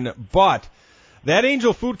region. But that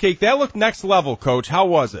angel food cake, that looked next level, Coach. How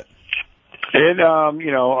was it? And,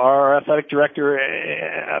 you know, our athletic director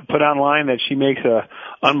put online that she makes a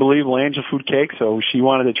unbelievable angel food cake, so she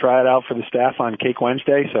wanted to try it out for the staff on Cake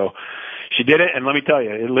Wednesday. So she did it, and let me tell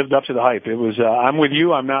you, it lived up to the hype. It was, I'm with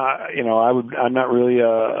you. I'm not, you know, I'm not really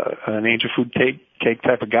an angel food cake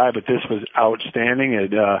type of guy, but this was outstanding.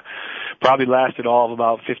 It probably lasted all of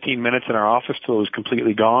about 15 minutes in our office till it was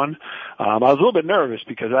completely gone. I was a little bit nervous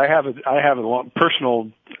because I have a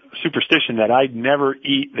personal superstition that I'd never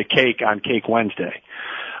eat the cake on Cake Wednesday.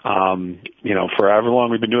 You know, for however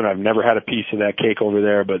long we've been doing it, I've never had a piece of that cake over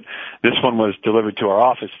there, but this one was delivered to our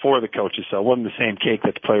office for the coaches, so it wasn't the same cake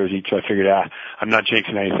that the players eat, so I figured, I'm not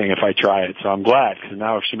jinxing anything if I try it, so I'm glad, because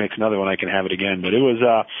now if she makes another one, I can have it again. But it was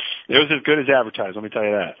as good as advertised, let me tell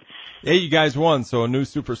you that. Yeah, you guys won, so a new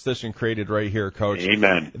superstition created right here, Coach.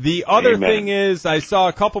 Amen. The other thing is, I saw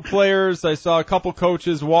a couple players, I saw a couple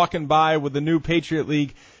coaches walking by with the new Patriot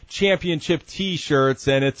League championship T-shirts,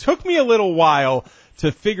 and it took me a little while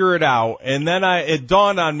to figure it out, and then it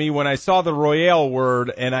dawned on me when I saw the Royale word,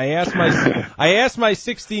 and I asked my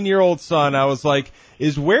 16-year-old son, I was like,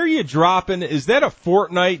 is where you dropping, is that a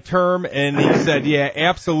Fortnite term? And he said, yeah,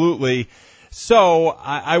 absolutely. So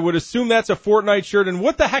I would assume that's a Fortnite shirt. And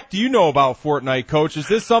what the heck do you know about Fortnite, Coach? Is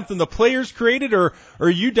this something the players created, or are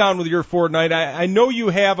you down with your Fortnite? I know you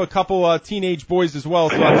have a couple teenage boys as well,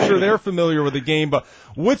 so I'm sure they're familiar with the game, but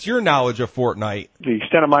what's your knowledge of Fortnite? The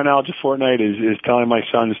extent of my knowledge of Fortnite is telling my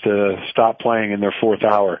sons to stop playing in their fourth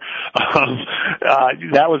hour.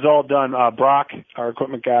 That was all done. Brock, our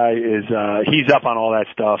equipment guy, he's up on all that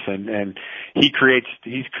stuff, and he's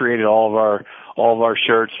created all of our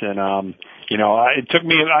shirts, and you know, it took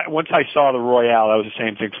me, once I saw the Royale, that was the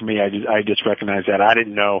same thing for me. I just recognized that. I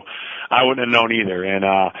didn't know, I wouldn't have known either. And,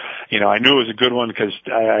 you know, I knew it was a good one because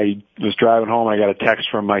I was driving home. I got a text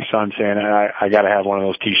from my son saying I got to have one of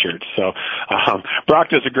those T-shirts. So, Brock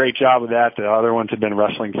does a great job with that. The other ones have been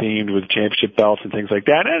wrestling themed with championship belts and things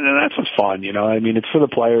like that. And that's what's fun, you know. I mean, it's for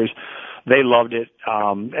the players. They loved it,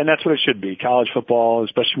 and that's what it should be. College football,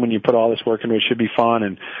 especially when you put all this work into it, should be fun,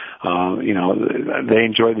 and you know, they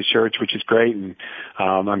enjoy the shirts, which is great, and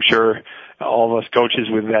I'm sure all of us coaches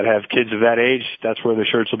that have kids of that age, that's where the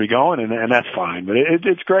shirts will be going, and that's fine. But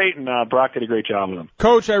it's great, and Brock did a great job with them.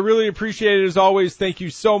 Coach, I really appreciate it as always. Thank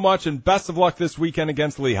you so much, and best of luck this weekend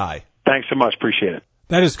against Lehigh. Thanks so much. Appreciate it.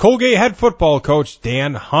 That is Colgate head football coach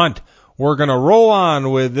Dan Hunt. We're going to roll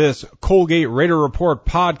on with this Colgate Raider Report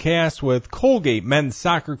podcast with Colgate men's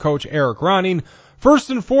soccer coach Eric Ronning.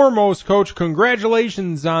 First and foremost, Coach,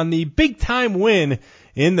 congratulations on the big-time win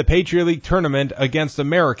in the Patriot League tournament against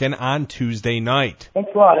American on Tuesday night.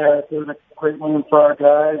 Thanks a lot, Eric. It was a great win for our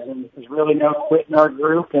guys, and there's really no quit in our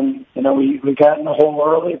group. And, you know, we got in the hole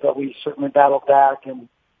early, but we certainly battled back, and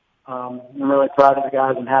I'm really proud of the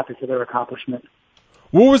guys and happy for their accomplishment.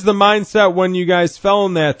 What was the mindset when you guys fell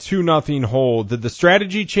in that 2-0 hole? Did the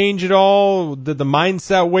strategy change at all? Did the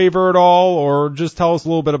mindset waver at all? Or just tell us a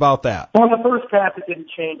little bit about that. Well, in the first half, it didn't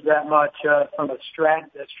change that much from a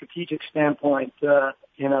strategic standpoint. It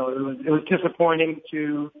was disappointing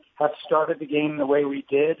to have started the game the way we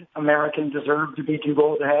did. American deserved to be 2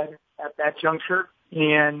 goals ahead at that juncture.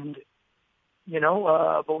 And,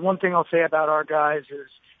 but one thing I'll say about our guys is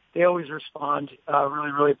they always respond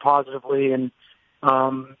really, really positively, and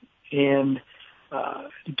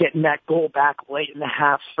getting that goal back late in the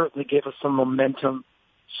half certainly gave us some momentum.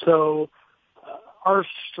 So our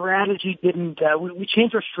strategy didn't. We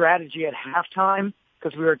changed our strategy at halftime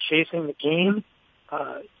because we were chasing the game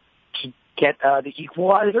to get the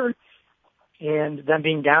equalizer, and them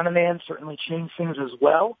being down a man certainly changed things as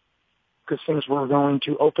well, because things were going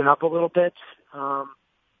to open up a little bit,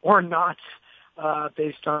 or not.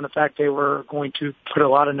 Based on the fact they were going to put a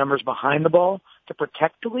lot of numbers behind the ball to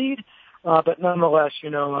protect the lead. But nonetheless,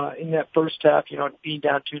 in that first half, being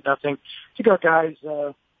down 2-0, I think our guys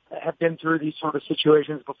have been through these sort of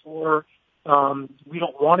situations before. We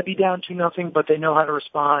don't want to be down 2-0, but they know how to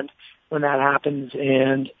respond when that happens,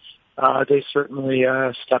 and they certainly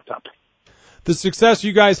stepped up. The success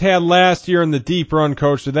you guys had last year in the deep run,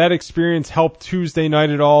 Coach, did that experience help Tuesday night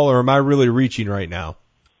at all, or am I really reaching right now?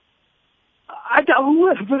 I got a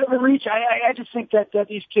little bit of a reach. I just think that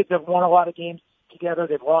these kids have won a lot of games together.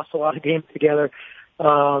 They've lost a lot of games together.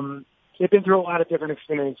 They've been through a lot of different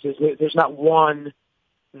experiences. There's not one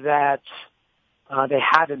that they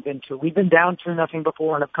haven't been through. We've been down 2-0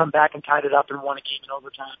 before and have come back and tied it up and won a game in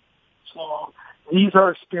overtime. So these are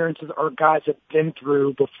experiences our guys have been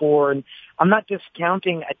through before. And I'm not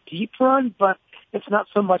discounting a deep run, but it's not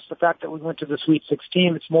so much the fact that we went to the Sweet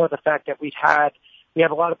 16. It's more the fact that we have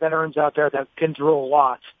a lot of veterans out there that have been through a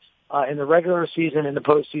lot in the regular season and the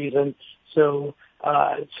postseason. So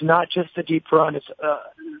it's not just the deep run; it's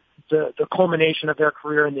the culmination of their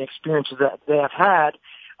career and the experiences that they have had.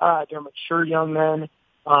 They're mature young men.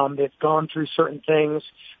 They've gone through certain things.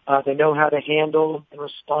 They know how to handle and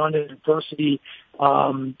respond to adversity.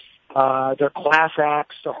 They're class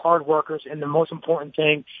acts, they're hard workers, and the most important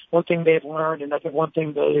thing, one thing they've learned, and I think one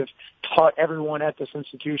thing they've taught everyone at this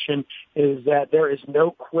institution, is that there is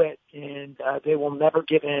no quit, and they will never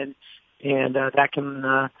give in, and that's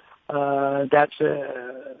an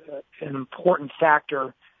important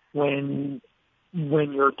factor when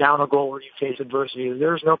you're down a goal or you face adversity.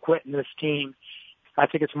 There's no quit in this team. I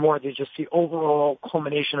think it's more than just the overall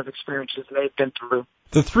culmination of experiences they've been through.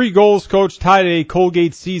 The 3 goals, Coach, tied a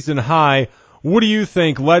Colgate season high. What do you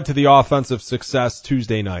think led to the offensive success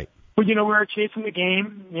Tuesday night? Well, we were chasing the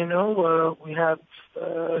game. I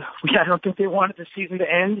don't think they wanted the season to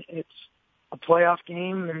end. It's a playoff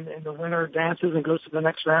game, and the winner advances and goes to the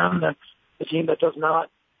next round. The team that does not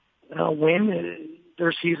win,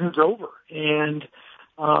 their season's over. And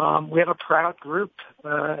we have a proud group,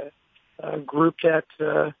 a group that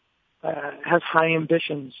has high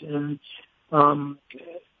ambitions. And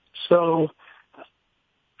so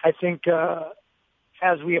I think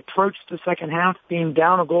as we approached the second half, being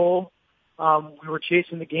down a goal, we were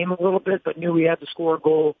chasing the game a little bit, but knew we had to score a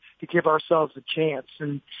goal to give ourselves a chance.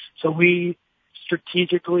 And so we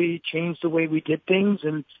strategically changed the way we did things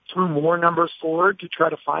and threw more numbers forward to try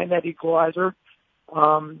to find that equalizer.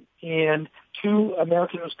 And 2,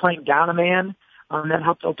 American was playing down a man. That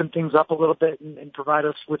helped open things up a little bit and provide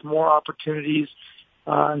us with more opportunities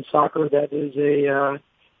in soccer. That is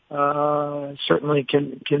certainly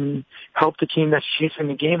can help the team that's chasing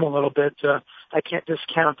the game a little bit. I can't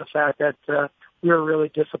discount the fact that we were really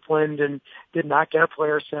disciplined and did not get a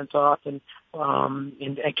player sent off, and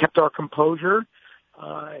kept our composure.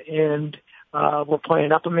 And we're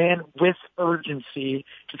playing up a man with urgency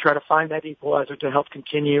to try to find that equalizer to help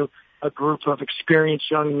continue a group of experienced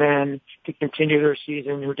young men to continue their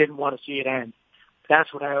season who didn't want to see it end.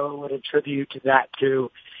 That's what I would attribute to that too,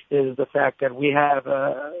 is the fact that we have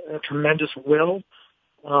a tremendous will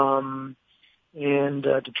and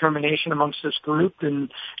determination amongst this group,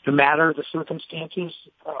 and no matter the circumstances,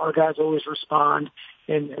 our guys always respond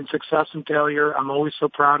in success and failure. I'm always so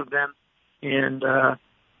proud of them, and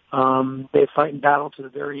they fight and battle to the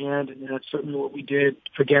very end, and that's certainly what we did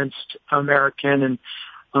against American. And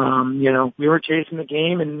we were chasing the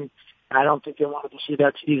game, and I don't think they wanted to see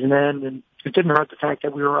that season end, and it didn't hurt the fact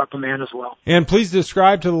that we were up a man as well. And please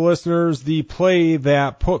describe to the listeners the play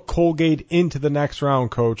that put Colgate into the next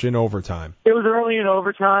round, Coach, in overtime. It was early in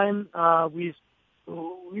overtime. We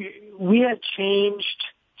had changed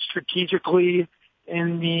strategically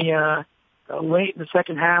in the late in the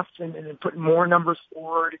second half and put more numbers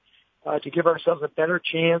forward to give ourselves a better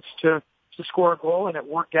chance to to score a goal, and it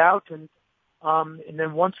worked out. And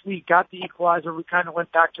then once we got the equalizer, we kind of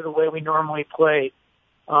went back to the way we normally played,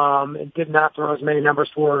 and did not throw as many numbers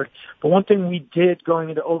forward. But one thing we did going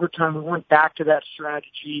into overtime, we went back to that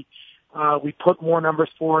strategy. We put more numbers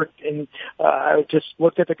forward, and I just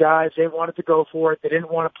looked at the guys. They wanted to go for it. They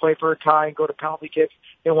didn't want to play for a tie and go to penalty kicks.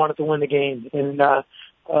 They wanted to win the game. And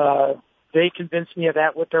they convinced me of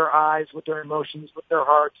that with their eyes, with their emotions, with their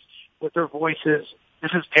hearts, with their voices.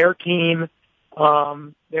 This is their team.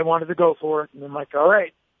 They wanted to go for it. And I'm like, all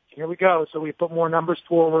right, here we go. So we put more numbers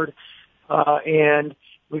forward, and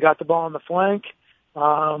we got the ball on the flank.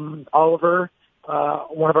 Oliver,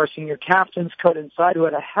 one of our senior captains, cut inside, who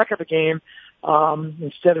had a heck of a game.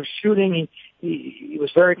 Instead of shooting, he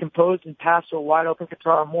was very composed and passed to a wide open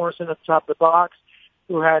Katara Morrison at the top of the box,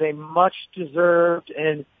 who had a much deserved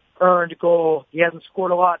and earned goal. He hasn't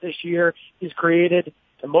scored a lot this year. He's created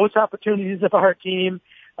the most opportunities of our team.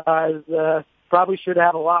 Probably should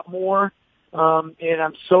have a lot more. And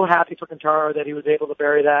I'm so happy for Katara that he was able to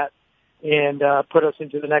bury that and put us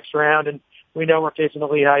into the next round. And we know we're facing a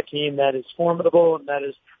Lehigh team that is formidable and that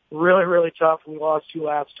is really, really tough. We lost 2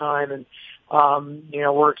 last time, and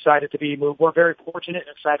we're excited to be moved. We're very fortunate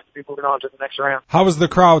and excited to be moving on to the next round. How was the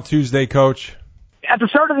crowd Tuesday, Coach? At the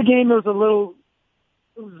start of the game,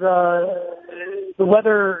 the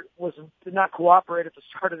weather did not cooperate at the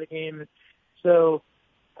start of the game, so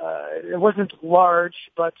it wasn't large.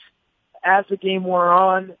 But as the game wore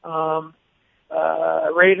on,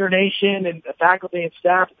 Raider Nation and the faculty and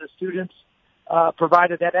staff and the students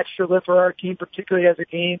provided that extra lift for our team, particularly as the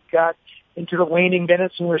game got into the waning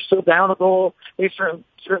minutes and we're still down a goal. They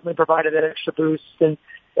certainly provided that extra boost, and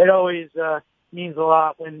it always means a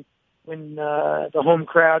lot when the home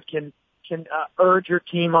crowd can urge your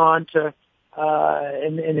team on to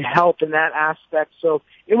and help in that aspect. So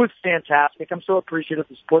it was fantastic. I'm so appreciative of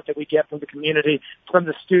the support that we get from the community, from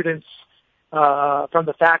the students, from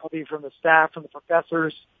the faculty, from the staff, from the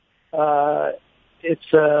professors.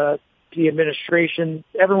 It's the administration.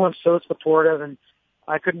 Everyone's so supportive, and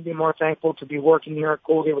I couldn't be more thankful to be working here at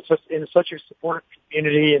Colgate in such a supportive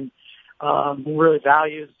community, and who really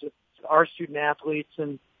values our student athletes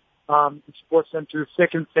and supports them through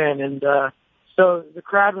thick and thin. And so the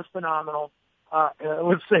crowd was phenomenal.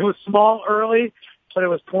 It was small early, but it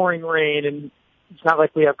was pouring rain, and it's not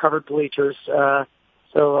like we have covered bleachers.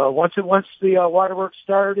 So once the waterworks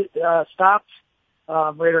stopped,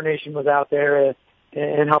 Raider Nation was out there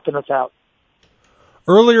and helping us out.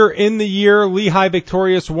 Earlier in the year, Lehigh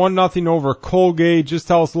victorious 1-0 over Colgate. Just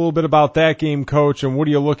tell us a little bit about that game, Coach, and what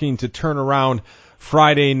are you looking to turn around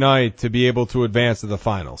Friday night to be able to advance to the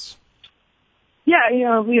finals?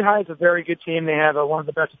 Yeah, Lehigh is a very good team. They have one of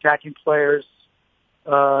the best attacking players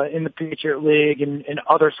in the Patriot League and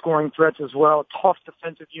other scoring threats as well. Tough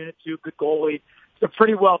defensive unit, too. Good goalie. They're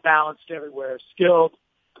pretty well balanced everywhere. Skilled,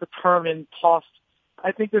 determined, tough.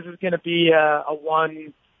 I think this is going to be a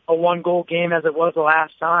one goal game as it was the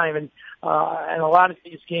last time, and a lot of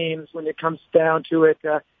these games, when it comes down to it,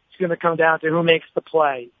 it's going to come down to who makes the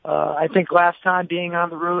play. I think last time, being on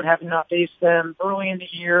the road, having not faced them early in the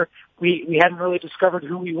year, we hadn't really discovered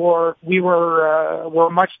who we were. We're a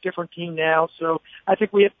much different team now, so I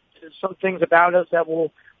think we have some things about us that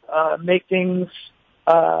will make things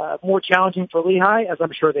more challenging for Lehigh, as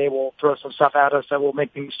I'm sure they will throw some stuff at us that will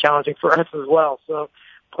make things challenging for us as well. So,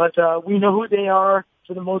 but we know who they are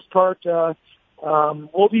for the most part.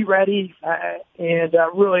 We'll be ready and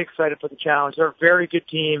really excited for the challenge. They're a very good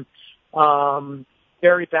team,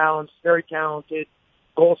 very balanced, very talented,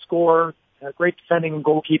 goal scorer, great defending and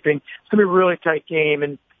goalkeeping. It's going to be a really tight game,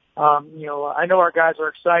 and I know our guys are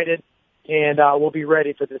excited, and we'll be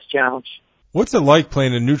ready for this challenge. What's it like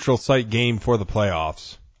playing a neutral site game for the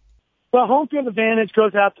playoffs? Well, home field advantage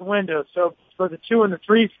goes out the window. So for the 2 and the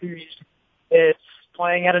 3 series, it's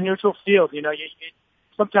playing at a neutral field. You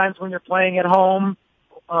sometimes when you're playing at home,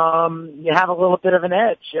 you have a little bit of an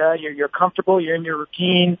edge. You're comfortable. You're in your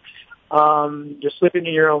routine. You're sleeping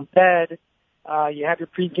in your own bed. You have your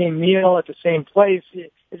pregame meal at the same place.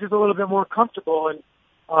 It's just a little bit more comfortable. And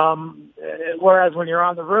whereas when you're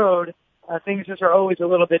on the road, things just are always a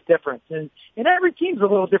little bit different. And every team's a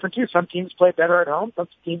little different, too. Some teams play better at home. Some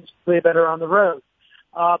teams play better on the road.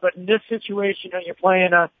 But in this situation, you're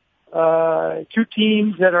playing 2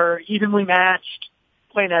 teams that are evenly matched,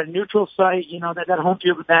 playing at a neutral site. That home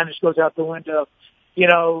field advantage goes out the window.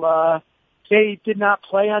 They did not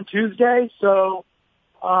play on Tuesday, so,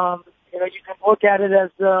 you can look at it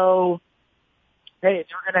as though, hey,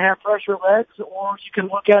 they're going to have fresher legs, or you can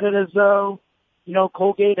look at it as though,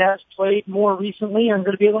 Colgate has played more recently and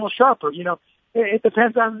going to be a little sharper. It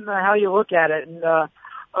depends on how you look at it. And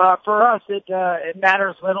For us, it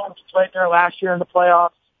matters little. We played there last year in the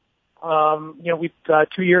playoffs.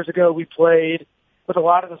 2 years ago we played with a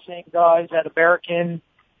lot of the same guys at American,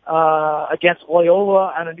 against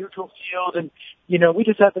Loyola on a neutral field. And, we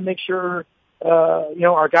just have to make sure,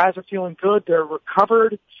 our guys are feeling good. They're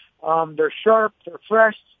recovered. They're sharp. They're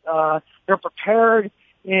fresh. They're prepared,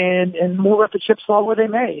 and we'll let the chips fall where they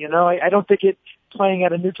may. I don't think playing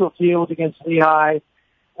at a neutral field against Lehigh,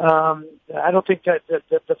 I don't think that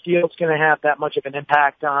the field's going to have that much of an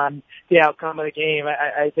impact on the outcome of the game.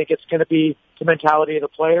 I think it's going to be the mentality of the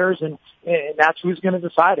players, and that's who's going to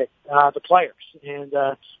decide it, the players. And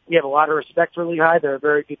we have a lot of respect for Lehigh. They're a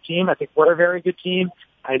very good team. I think we're a very good team.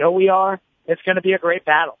 I know we are. It's going to be a great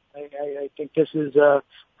battle. I think this is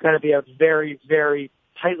going to be a very, very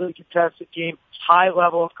tightly contested game, high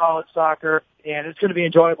level of college soccer, and it's going to be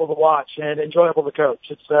enjoyable to watch and enjoyable to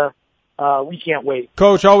coach. We can't wait.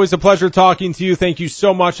 Coach, always a pleasure talking to you. Thank you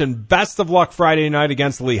so much, and best of luck Friday night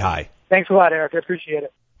against Lehigh. Thanks a lot, Eric. I appreciate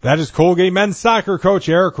it. That is Colgate men's soccer coach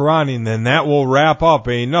Eric Ronnie, and then that will wrap up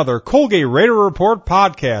another Colgate Raider Report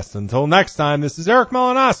podcast. Until next time, this is Eric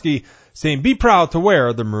Malinowski saying be proud to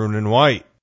wear the maroon and white.